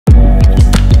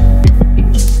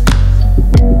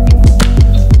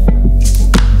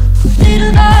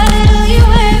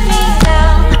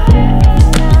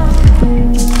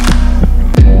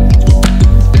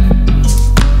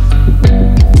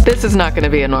is not going to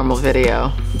be a normal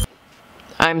video.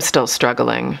 I'm still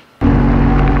struggling.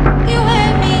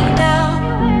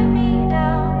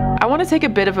 I want to take a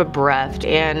bit of a breath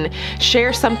and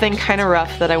share something kind of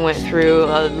rough that I went through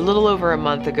a little over a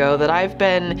month ago that I've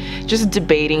been just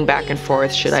debating back and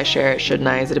forth. Should I share it? Shouldn't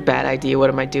I? Is it a bad idea? What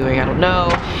am I doing? I don't know.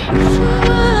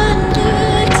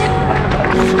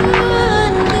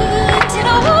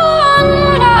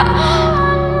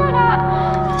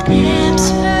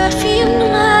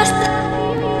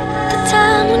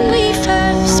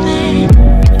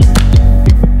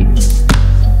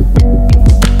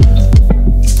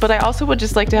 But I also would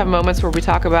just like to have moments where we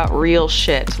talk about real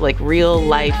shit, like real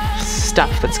life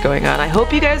stuff that's going on. I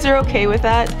hope you guys are okay with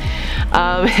that.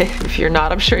 If you're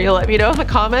not, I'm sure you'll let me know in the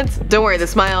comments. Don't worry, the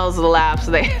smiles, the laughs,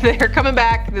 they're coming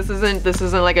back. This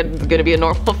isn't like gonna be a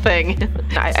normal thing.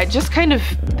 I just kind of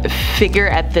figure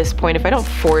at this point, if I don't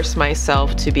force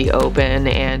myself to be open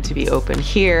and to be open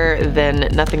here, then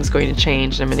nothing's going to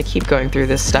change. I'm gonna keep going through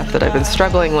this stuff that I've been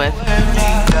struggling with.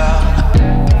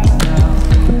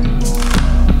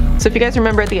 So if you guys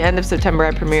remember, at the end of September,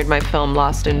 I premiered my film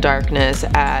Lost in Darkness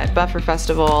at Favre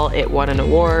Festival. It won an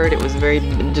award. It was a very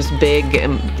just big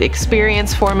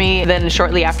experience for me. Then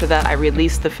shortly after that, I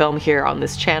released the film here on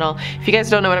this channel. If you guys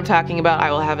don't know what I'm talking about,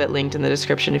 I will have it linked in the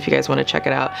description if you guys want to check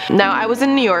it out. Now, I was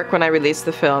in New York when I released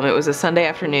the film. It was a Sunday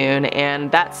afternoon,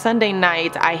 and that Sunday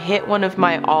night, I hit one of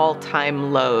my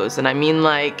all-time lows. And I mean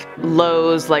like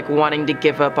lows, like wanting to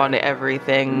give up on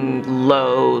everything,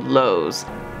 lows.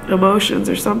 Emotions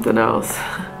are something else.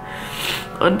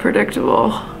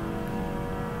 Unpredictable.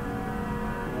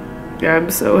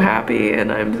 I'm so happy,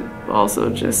 and I'm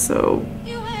also just so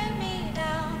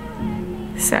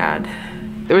sad.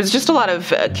 There was just a lot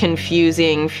of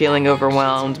confusing, feeling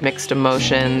overwhelmed, mixed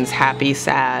emotions, happy,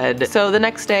 sad. So the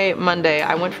next day, Monday,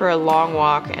 I went for a long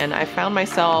walk, and I found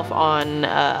myself on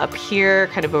a pier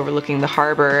kind of overlooking the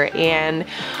harbor, and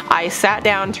I sat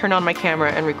down, turned on my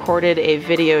camera, and recorded a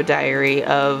video diary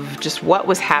of just what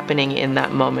was happening in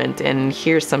that moment, and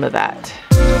here's some of that.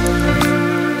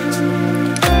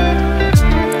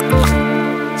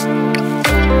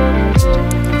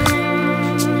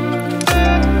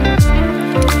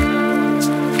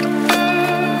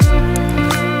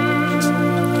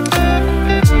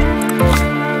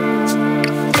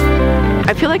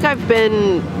 I feel like I've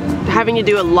been having to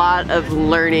do a lot of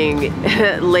learning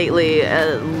lately,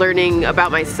 learning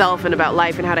about myself and about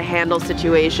life and how to handle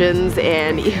situations,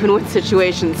 and even when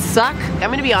situations suck. I'm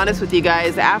gonna be honest with you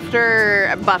guys,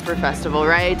 after Favre Festival,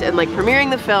 right, and like premiering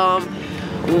the film,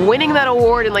 winning that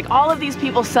award, and like all of these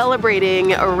people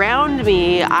celebrating around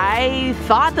me, I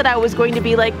thought that I was going to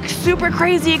be like super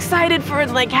crazy excited for,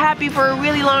 like happy for a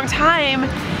really long time.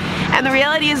 And the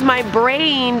reality is my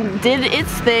brain did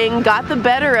its thing, got the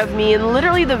better of me, and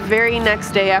literally the very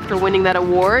next day after winning that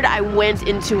award, I went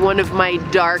into one of my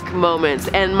dark moments.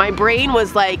 And my brain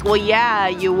was like, well, yeah,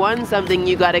 you won something,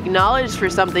 you got acknowledged for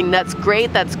something, that's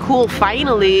great, that's cool,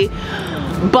 finally.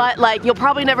 But like, you'll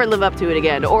probably never live up to it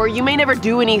again, or you may never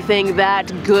do anything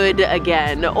that good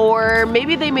again, or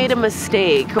maybe they made a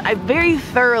mistake. I very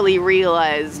thoroughly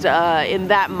realized in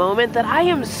that moment that I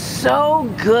am so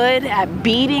good at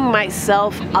beating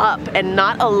myself up and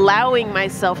not allowing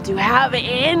myself to have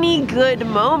any good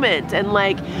moment, and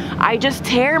like, I just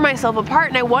tear myself apart.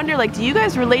 And I wonder, like, do you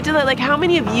guys relate to that? Like, how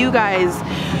many of you guys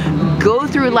go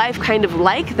through life kind of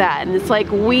like that? And it's like,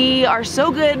 we are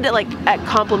so good at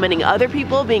complimenting other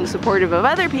people, being supportive of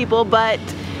other people, but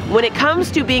when it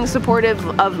comes to being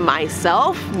supportive of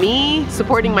myself, me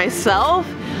supporting myself,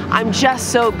 I'm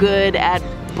just so good at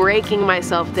breaking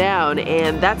myself down.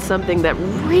 And that's something that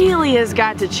really has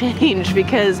got to change,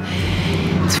 because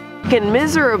it's fucking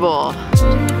miserable.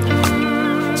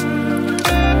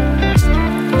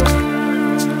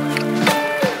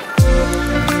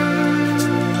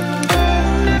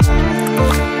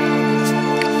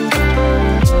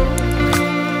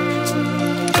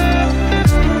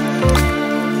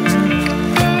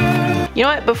 You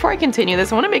know what, before I continue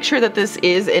this, I want to make sure that this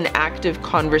is an active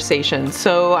conversation.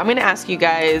 So I'm going to ask you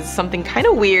guys something kind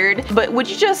of weird, but would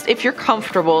you just, if you're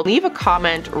comfortable, leave a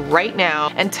comment right now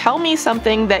and tell me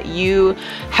something that you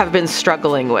have been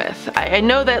struggling with. I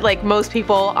know that like most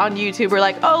people on YouTube are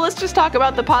like, oh, let's just talk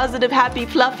about the positive, happy,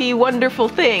 fluffy, wonderful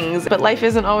things. But life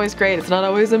isn't always great. It's not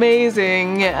always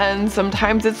amazing. And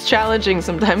sometimes it's challenging.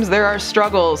 Sometimes there are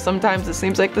struggles. Sometimes it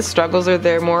seems like the struggles are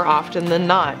there more often than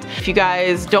not. If you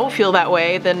guys don't feel that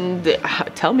way, then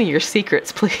tell me your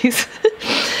secrets, please.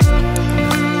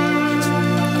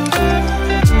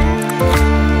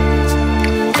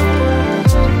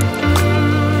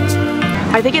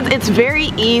 I think it's very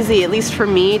easy, at least for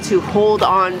me, to hold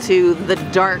on to the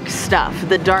dark stuff,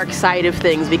 the dark side of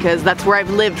things, because that's where I've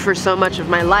lived for so much of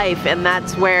my life, and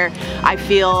that's where I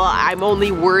feel I'm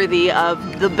only worthy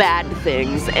of the bad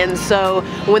things. And so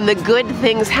when the good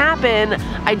things happen,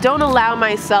 I don't allow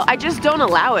myself, I just don't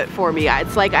allow it for me.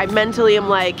 It's like I mentally am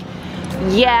like,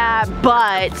 yeah,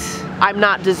 but I'm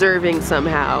not deserving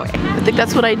somehow. I think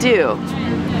that's what I do.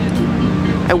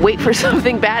 I wait for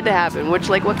something bad to happen, which,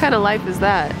 like, what kind of life is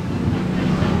that?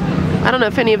 I don't know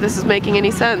if any of this is making any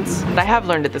sense. I have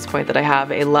learned at this point that I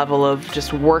have a level of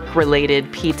just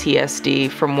work-related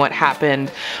PTSD from what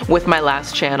happened with my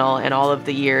last channel and all of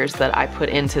the years that I put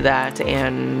into that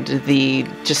and the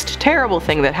just terrible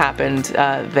thing that happened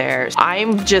there.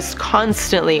 I'm just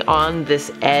constantly on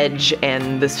this edge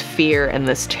and this fear and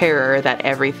this terror that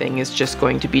everything is just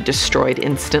going to be destroyed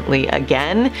instantly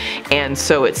again. And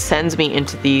so it sends me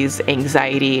into these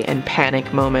anxiety and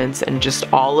panic moments, and just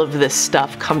all of this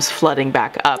stuff comes flooding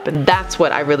back up, and that's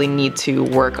what I really need to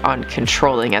work on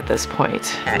controlling at this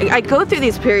point. I go through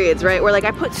these periods, right, where like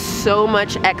I put so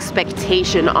much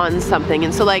expectation on something,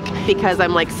 and so like because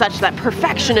I'm like such that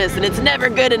perfectionist and it's never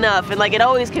good enough and like it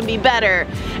always can be better,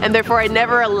 and therefore I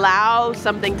never allow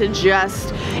something to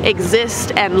just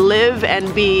exist and live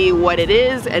and be what it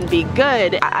is and be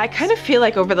good. I kind of feel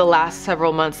like over the last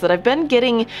several months that I've been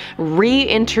getting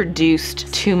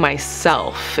reintroduced to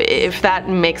myself, if that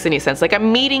makes any sense. Like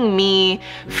I'm meeting me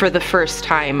for the first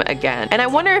time again. And I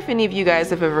wonder if any of you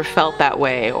guys have ever felt that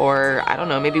way, or I don't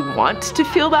know, maybe want to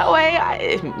feel that way.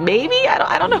 Maybe,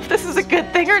 I don't know if this is a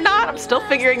good thing or not. I'm still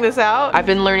figuring this out. I've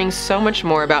been learning so much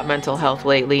more about mental health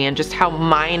lately, and just how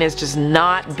mine has just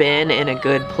not been in a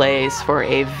good place for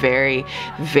a very,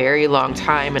 very long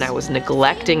time, and I was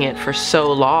neglecting it for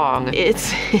so long.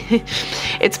 It's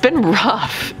been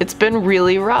rough. It's been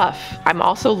really rough. I'm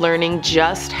also learning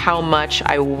just how much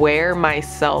I wear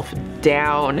myself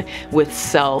down with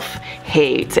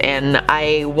self-hate, and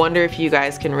I wonder if you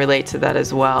guys can relate to that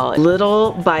as well.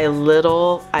 Little by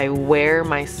little, I wear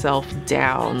myself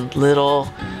down, little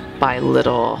by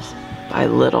little by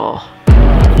little.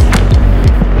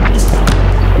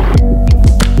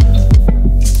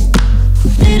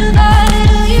 Little by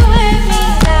little, you wear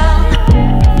me down.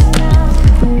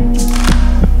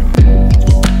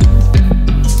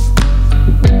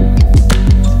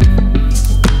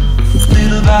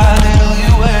 Little by little,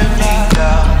 you wear me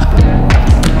down.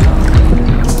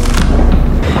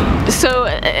 So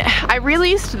I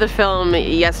released the film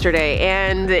yesterday,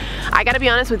 and I gotta be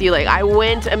honest with you, like I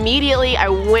went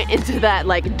into that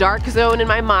like dark zone in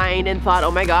my mind and thought, oh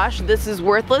my gosh, this is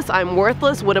worthless, I'm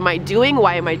worthless, what am I doing,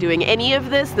 why am I doing any of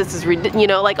this, this is you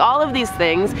know, like all of these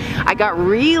things. I got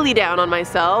really down on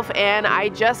myself, and I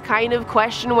just kind of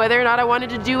questioned whether or not I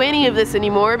wanted to do any of this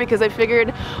anymore, because I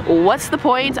figured, what's the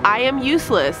point, I am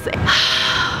useless.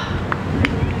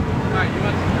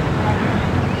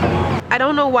 I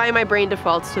don't know why my brain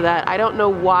defaults to that. I don't know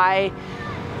why.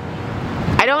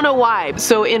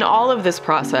 So in all of this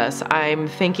process, I'm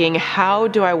thinking, how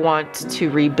do I want to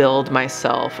rebuild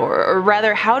myself? Or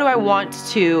rather, how do I want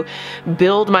to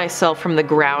build myself from the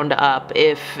ground up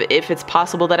if it's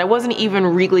possible that I wasn't even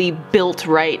really built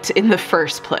right in the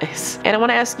first place? And I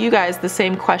want to ask you guys the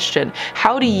same question.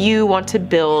 How do you want to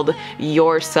build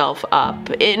yourself up?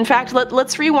 In fact,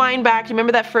 let's rewind back.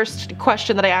 Remember that first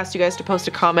question that I asked you guys to post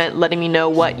a comment letting me know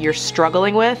what you're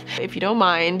struggling with? If you don't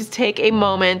mind, take a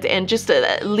moment and just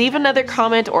leave another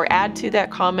comment or add to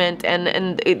that comment,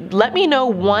 and let me know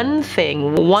one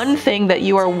thing that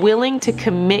you are willing to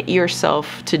commit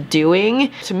yourself to doing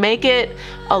to make it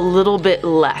a little bit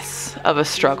less of a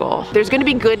struggle. There's going to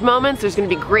be good moments, there's going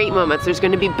to be great moments, there's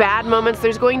going to be bad moments,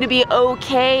 there's going to be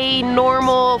okay,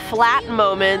 normal, flat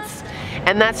moments.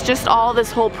 And that's just all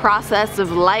this whole process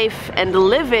of life and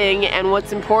living. And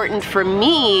what's important for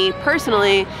me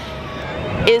personally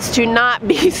is to not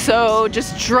be so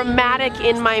just dramatic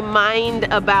in my mind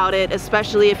about it,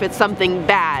 especially if it's something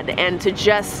bad, and to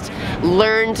just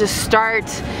learn to start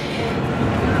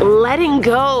letting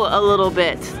go a little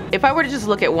bit. If I were to just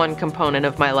look at one component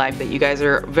of my life that you guys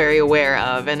are very aware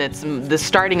of, and it's the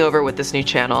starting over with this new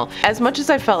channel, as much as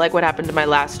I felt like what happened to my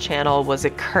last channel was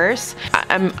a curse,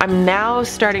 I'm now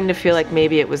starting to feel like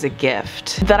maybe it was a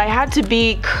gift. That I had to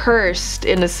be cursed,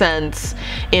 in a sense,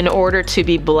 in order to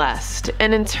be blessed.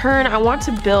 And in turn, I want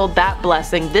to build that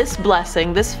blessing, this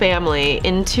family,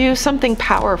 into something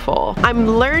powerful. I'm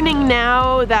learning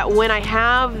now that when I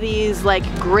have these like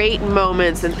great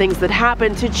moments and things that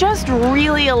happen, to just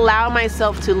really allow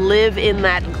myself to live in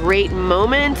that great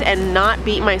moment and not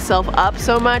beat myself up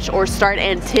so much or start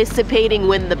anticipating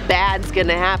when the bad's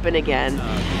gonna happen again.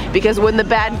 because when the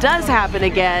bad does happen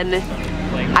again,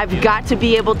 I've got to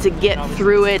be able to get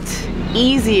through it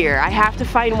easier. I have to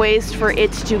find ways for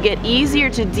it to get easier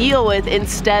to deal with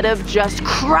instead of just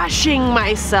crushing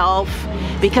myself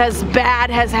because bad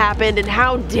has happened, and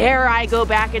how dare I go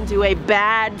back into a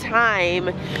bad time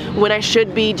when I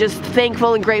should be just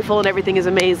thankful and grateful and everything is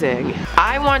amazing.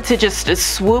 I want to just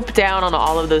swoop down on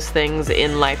all of those things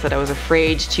in life that I was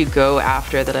afraid to go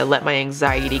after, that I let my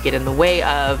anxiety get in the way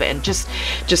of, and just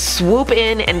swoop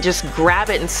in and just grab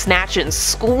it and snatch it and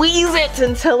squeeze it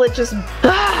until it just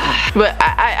But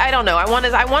I don't know. I want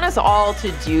us all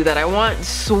to do that. I want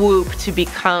SWOOP to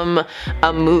become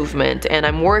a movement, and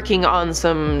I'm working on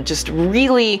some just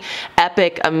really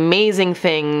epic, amazing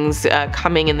things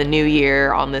coming in the new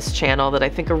year on this channel that I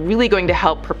think are really going to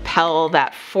help propel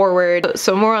that forward.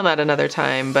 So more on that another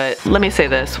time, but let me say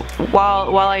this.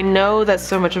 While I know that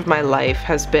so much of my life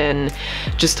has been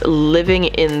just living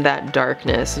in that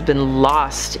darkness, has been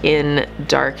lost in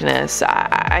darkness,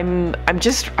 I'm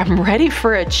ready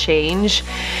for a change.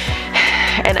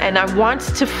 And I want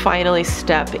to finally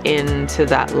step into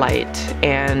that light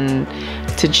and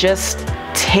to just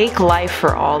take life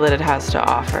for all that it has to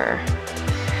offer.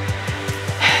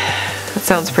 That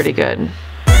sounds pretty good.